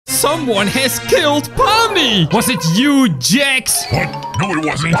someone has killed Pomni. Was it you, Jax? What? No, it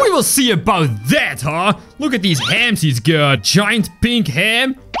wasn't. We will see about that, huh? Look at these hams he's got. Giant pink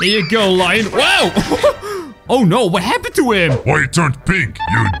ham. Here you go, lion. Wow! Oh no, what happened to him? Why it turned pink,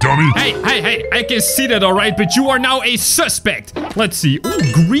 you dummy? Hey, I can see that alright, but you are now a suspect. Let's see.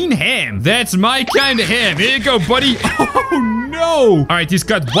 Ooh, green ham. That's my kind of ham. Here you go, buddy. Oh no. Alright, he's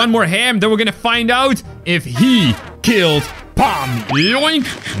got one more ham. Then we're gonna find out if he killed Pomni.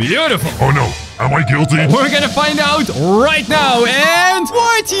 Yoink. Beautiful. Oh no. Am I guilty? We're gonna find out right now. And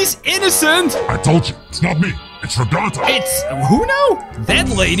what? He's innocent. I told you, it's not me. It's Regatta. It's who now? That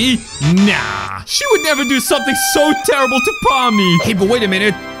lady? Nah. She would never do something so terrible to Pomni. Hey, but wait a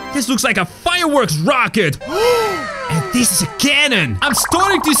minute. This looks like a fireworks rocket. And this is a cannon. I'm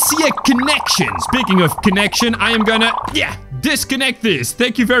starting to see a connection. Speaking of connection, I am gonna, disconnect this.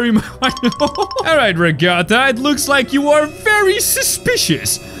 Thank you very much. All right, Regatta. It looks like you are very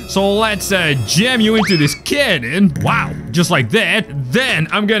suspicious. So let's jam you into this cannon. Wow, just like that. Then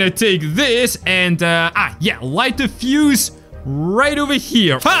I'm gonna take this and, light the fuse right over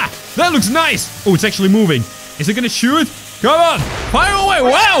here. Ha! That looks nice. Oh, it's actually moving. Is it gonna shoot? Come on, fire away.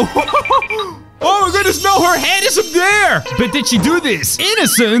 Wow. Oh my goodness, no, her head is up there. But did she do this?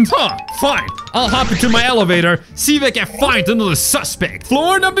 Innocent? Huh, fine. I'll hop into my elevator, see if I can find another suspect.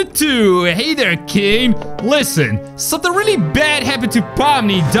 Floor number 2. Hey there, King. Listen, something really bad happened to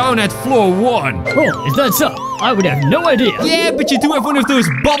Pomni down at floor 1. Oh, is that so? I would have no idea. Yeah, but you do have one of those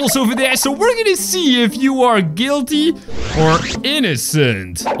bubbles over there, so we're gonna see if you are guilty or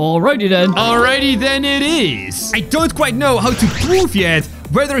innocent. Alrighty then. Alrighty then it is. I don't quite know how to prove yet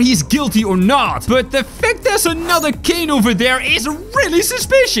whether he's guilty or not, but the fact there's another cane over there is really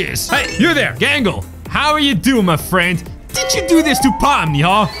suspicious. Hey, you there, Gangle. How are you doing, my friend? Did you do this to Pomni,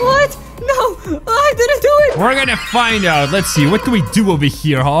 huh? What? No, I didn't do it. We're gonna find out. Let's see, what can we do over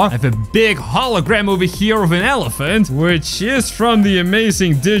here, huh? I have a big hologram over here of an elephant, which is from the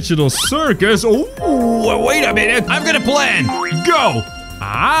Amazing Digital Circus. Oh, wait a minute. I've got a plan. Go.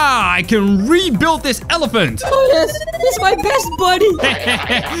 Ah, I can rebuild this elephant. Oh, yes. He's my best buddy.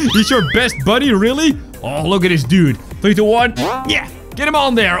 He's your best buddy, really? Oh, look at this dude. 3, 2, 1. Yeah. Get him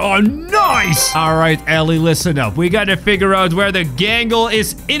on there. Oh, nice. All right, Ellie, listen up. We got to figure out whether Gangle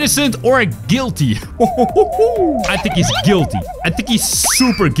is innocent or guilty. I think he's guilty. I think he's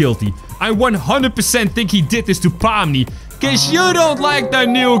super guilty. I 100% think he did this to Pomni. Cause you don't like the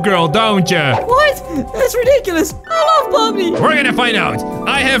new girl, don't you? What? That's ridiculous. I love Pomni. We're gonna find out.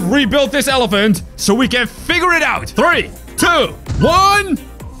 I have rebuilt this elephant so we can figure it out. 3, 2, 1.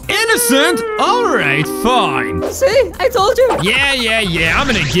 Innocent? Alright, fine. See? I told you. Yeah. I'm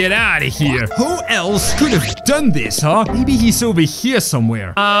gonna get out of here. Who else could have done this, huh? Maybe he's over here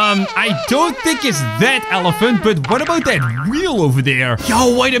somewhere. I don't think it's that elephant, but what about that wheel over there?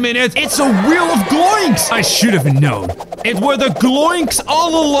 Yo, wait a minute. It's a wheel of gloinks. I should have known. It were the gloinks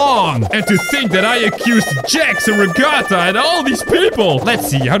all along. And to think that I accused Jax and Regatta and all these people. Let's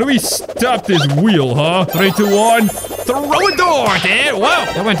see, how do we stop this wheel, huh? 3, 2, 1. Throw a dart, eh? Wow,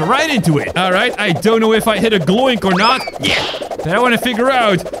 that went right into it. All right, I don't know if I hit a gloink or not. Yeah, but I want to figure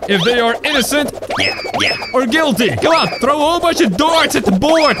out if they are innocent, or guilty. Come on, throw a whole bunch of darts at the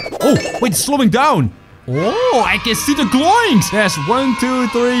board. Oh, wait, it's slowing down. Oh, I can see the gloinks. There's 1, 2,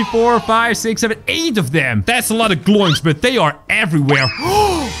 3, 4, 5, 6, 7, 8 of them. That's a lot of gloinks, but they are everywhere.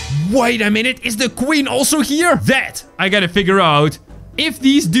 Wait a minute, is the queen also here? That I gotta figure out. If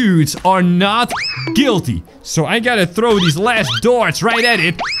these dudes are not guilty. So I gotta throw these last darts right at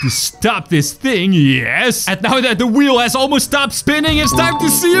it to stop this thing, yes. And now that the wheel has almost stopped spinning, it's time to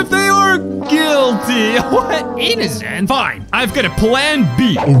see if they are guilty. What? Innocent? Fine, I've got a plan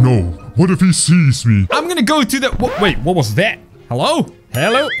B. Oh no, what if he sees me? I'm gonna go to the... Wait, what was that? Hello?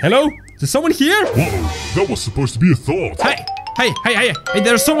 Hello? Is there someone here? Whoa, that was supposed to be a thought. Hey,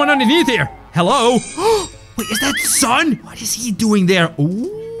 there's someone underneath here. Hello? Wait, is that Sun? What is he doing there?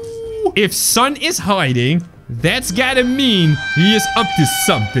 Ooh. If Sun is hiding, that's gotta mean he is up to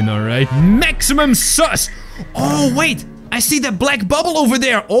something, alright? Maximum sus! Oh, wait! I see that black bubble over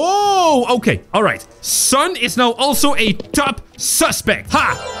there! Oh, okay, alright. Sun is now also a top suspect.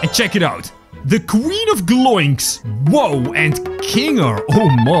 Ha! And check it out. The Queen of Gloinks. Whoa, and Kinger. Oh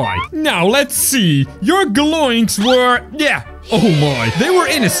my. Now, let's see. Your Gloinks were... Yeah. Oh my. They were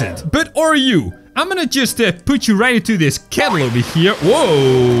innocent. But are you? I'm gonna just put you right into this kettle over here.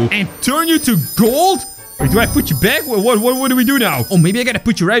 Whoa. And turn you to gold? Wait, do I put you back? What do we do now? Oh, maybe I gotta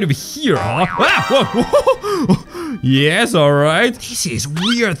put you right over here, huh? Ah, whoa. Yes, alright. This is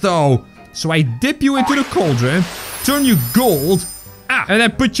weird, though. So I dip you into the cauldron, turn you gold, and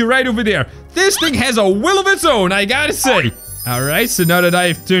then put you right over there. This thing has a will of its own, I gotta say. Alright, so now that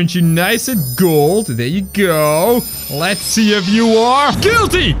I've turned you nice and gold, there you go. Let's see if you are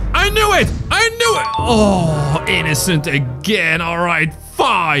guilty! I knew it! I knew it! Oh, innocent again. Alright,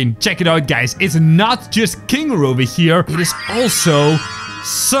 fine. Check it out, guys. It's not just Kinger over here. It is also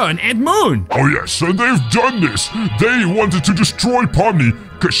Sun and Moon. Oh yes, and they've done this. They wanted to destroy Pomni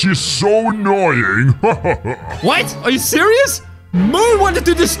because she's so annoying. What? Are you serious? Moon wanted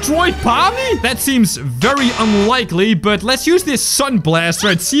to destroy Pomni? That seems very unlikely, but let's use this Sun Blaster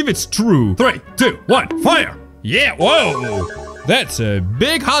and see if it's true. 3, 2, 1, fire! Yeah, whoa! That's a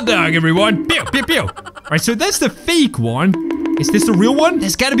big hot dog, everyone. Pew, pew, pew. Alright, so that's the fake one. Is this the real one?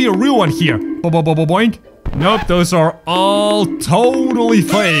 There's gotta be a real one here. Boink. Nope, those are all totally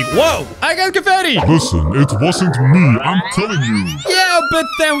fake. Whoa, I got confetti. Listen, it wasn't me, I'm telling you. Yeah, but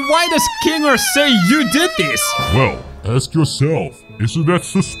then why does Kinger say you did this? Well, ask yourself, isn't that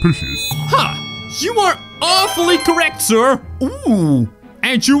suspicious? Huh, you are awfully correct, sir. Ooh,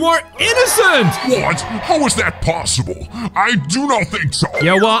 and you are innocent. What? How is that possible? I do not think so.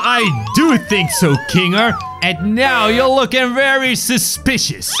 Yeah, well, I do think so, Kinger. And now you're looking very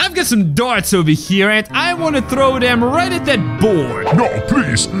suspicious. I've got some darts over here, and I want to throw them right at that board. No,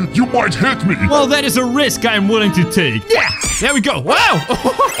 please, you might hit me. Well, that is a risk I'm willing to take. Yeah, there we go. Wow.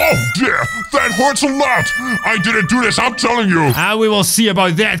 Oh dear, that hurts a lot. I didn't do this, I'm telling you. We will see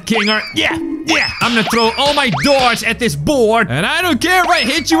about that, Kinger. Yeah, I'm gonna throw all my darts at this board, and I don't care if I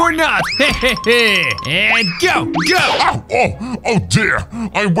hit you or not. And go. Ow, oh dear,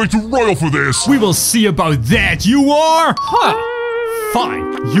 I'm way too royal for this. We will see about that. You are? Huh.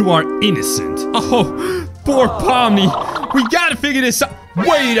 Fine, you are innocent. Oh, poor Pomni. We gotta figure this out.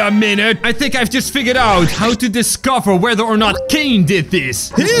 Wait a minute. I think I've just figured out how to discover whether or not Kane did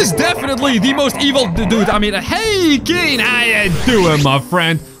this. He is definitely the most evil dude. I mean, hey, Kane, how you doing, my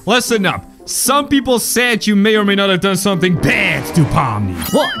friend? Listen up. Some people said you may or may not have done something bad to Pomni.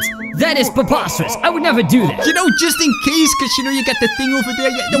 What? That is preposterous. I would never do that. You know, just in case, because, you know, you got the thing over there.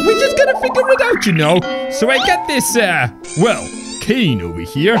 Yeah, we're just gonna figure it out, you know. So I got this, well, cane over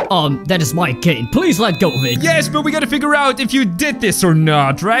here. That is my cane. Please let go of it. Yes, but we gotta figure out if you did this or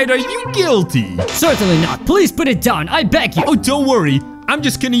not, right? Are you guilty? Certainly not. Please put it down. I beg you. Oh, don't worry. I'm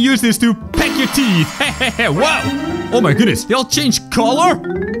just gonna use this to peck your teeth. Wow. Oh my goodness, they all changed color?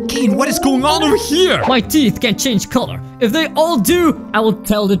 Kane, what is going on over here? My teeth can change color. If they all do, I will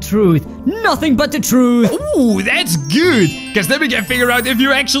tell the truth. Nothing but the truth. Ooh, that's good. Because then we can figure out if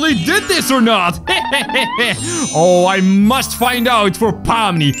you actually did this or not. Oh, I must find out for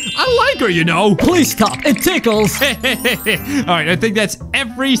Pomni. I like her, you know. Please stop. It tickles. Alright, I think that's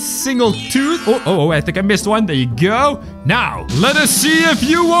every single tooth. Oh, I think I missed one. There you go. Now, let us see if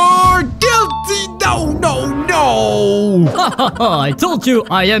you are guilty. No. I told you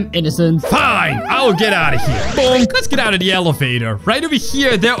I am innocent. Fine, I'll get out of here. Boom. Let's get out of the elevator. Right over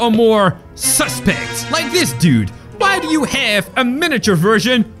here, there are more suspects. Like this dude. Why do you have a miniature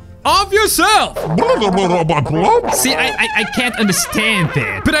version of yourself? See, I can't understand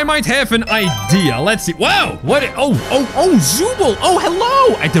that. But I might have an idea. Let's see. Wow. What? Oh, Zubul. Oh,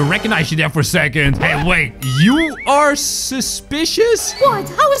 hello. I didn't recognize you there for a second. Hey, wait. You are suspicious? What?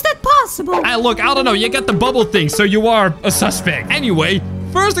 How is that possible? Look, I don't know. You got the bubble thing, so you are a suspect. Anyway,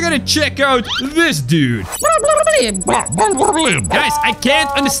 first I gotta check out this dude. Guys, I can't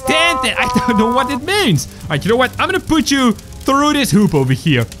understand that. I don't know what it means. All right, you know what? I'm gonna put you through this hoop over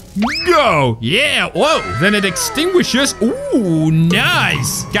here. Go! Yeah, whoa! Then it extinguishes. Ooh,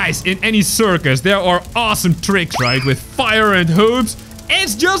 nice! Guys, in any circus, there are awesome tricks, right? With fire and hoops.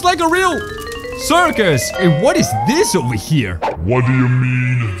 It's just like a real circus. Hey, what is this over here? What do you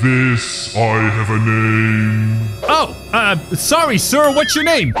mean, this? I have a name. Oh, sorry, sir. What's your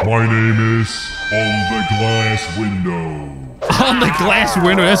name? My name is On the Glass Window. On the Glass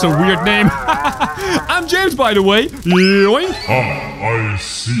Window? That's a weird name. I'm James, by the way. Yoink. I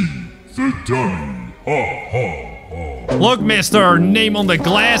see. The dummy. Look, mister, name on the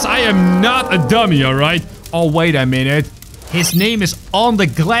glass. I am not a dummy, all right? Oh, wait a minute. His name is On the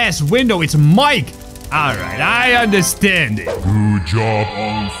Glass Window. It's Mike. All right, I understand it. Good job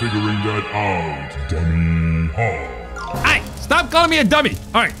on figuring that out, dummy. Hey, stop calling me a dummy.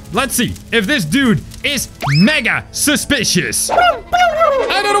 All right, let's see if this dude is mega suspicious.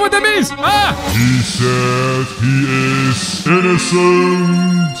 I don't know what that means. He said he is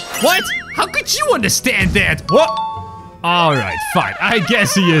innocent. What? How could you understand that? What? All right, fine. I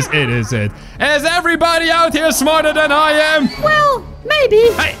guess he is innocent. Is everybody out here smarter than I am? Well,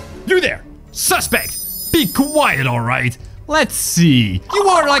 maybe. Hey, you there. Suspect. Be quiet, all right? Let's see. You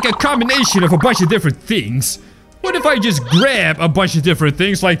are like a combination of a bunch of different things. What if I just grab a bunch of different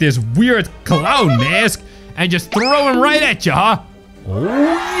things like this weird clown mask and just throw him right at you, huh? Oh,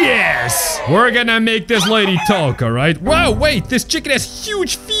 yes. We're gonna make this lady talk, all right? Whoa, wait. This chicken has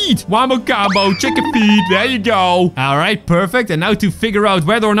huge feet. Wombo combo, chicken feet. There you go. All right, perfect. And now to figure out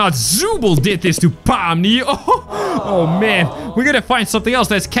whether or not Zooble did this to Pomni. Oh, man. We're gonna find something else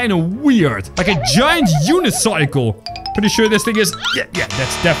that's kind of weird. Like a giant unicycle. Pretty sure this thing is... Yeah,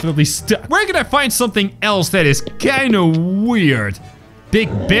 that's definitely stuck. We're gonna find something else that is kind of weird. Big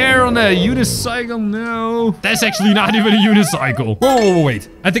bear on a unicycle? No. That's actually not even a unicycle. Whoa, wait.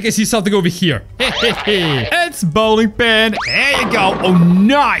 I think I see something over here. It's bowling pin. There you go. Oh,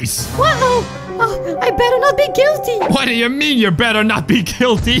 nice. Whoa! Oh, I better not be guilty. What do you mean you better not be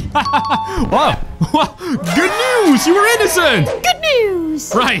guilty? Whoa. Good news. You were innocent. Good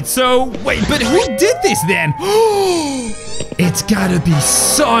news. Right, so... Wait, but who did this then? It's gotta be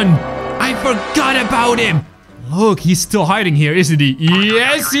Son. I forgot about him. Look, he's still hiding here, isn't he?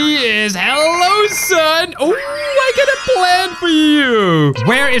 Yes, he is. Hello, Son. Oh, I got a plan for you.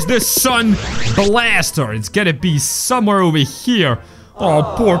 Where is the Sun Blaster? It's gotta be somewhere over here.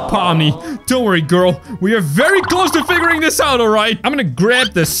 Oh, poor Pomni. Don't worry, girl. We are very close to figuring this out, all right? I'm gonna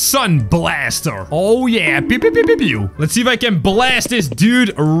grab the Sun Blaster. Oh, yeah. Pew, pew, pew, pew, pew. Let's see if I can blast this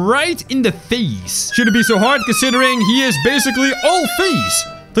dude right in the face. Shouldn't be so hard considering he is basically all face.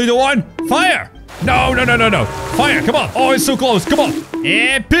 3, 2, 1, fire. No. Fire, come on. Oh, it's so close. Come on.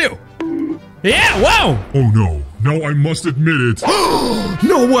 And pew. Yeah, wow. Oh, no. Now I must admit it.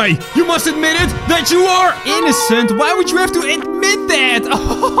 No way. You must admit it that you are innocent. Why would you have to admit that?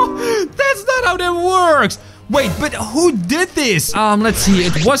 That's not how that works. Wait, but who did this? Let's see.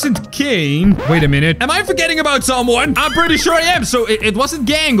 It wasn't Kane. Wait a minute. Am I forgetting about someone? I'm pretty sure I am. So it wasn't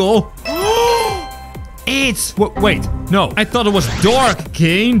Gangle. It's... Wait. No, I thought it was Dark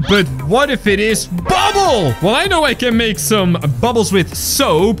Kane, but what if it is Bubble? Well, I know I can make some bubbles with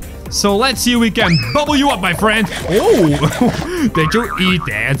soap. So let's see if we can bubble you up, my friend. Oh, did you eat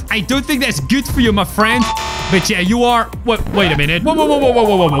that? I don't think that's good for you, my friend. But yeah, you are... Wait a minute.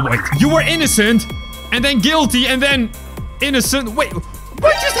 Whoa, wait. You were innocent, and then guilty, and then innocent. Wait,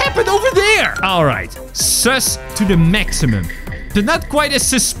 what just happened over there? All right, sus to the maximum. But not quite as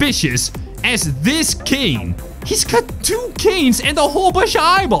suspicious as this Kane. He's got 2 canes and a whole bunch of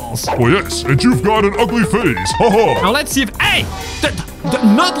eyeballs. Oh, yes, and you've got an ugly face. Haha. Now let's see if... Hey!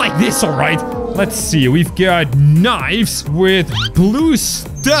 Not like this, all right? Let's see. We've got knives with blue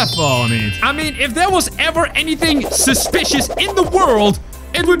stuff on it. I mean, if there was ever anything suspicious in the world,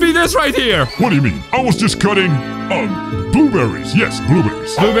 it would be this right here. What do you mean? I was just cutting, blueberries. Yes,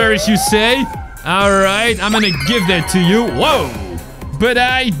 blueberries. Blueberries, you say? All right, I'm gonna give that to you. Whoa! But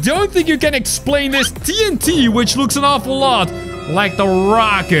I don't think you can explain this TNT, which looks an awful lot like the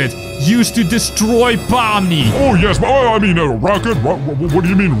rocket used to destroy Pomni. Oh, yes, I mean a rocket? What do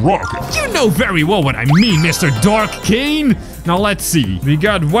you mean rocket? You know very well what I mean, Mr. Dark Kane. Now, let's see. We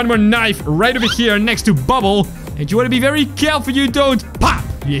got one more knife right over here next to Bubble. And you want to be very careful you don't pop.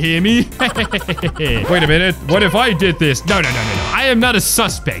 You hear me? Wait a minute. What if I did this? No. I am not a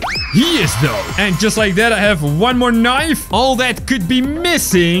suspect. He is, though. And just like that, I have one more knife. All that could be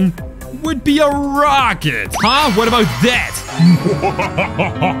missing would be a rocket. Huh? What about that?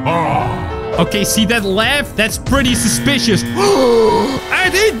 Okay, see that laugh? That's pretty suspicious.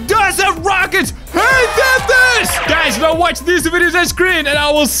 And he does have rockets! He did this! Guys, now watch these videos on screen and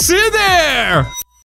I will see you there!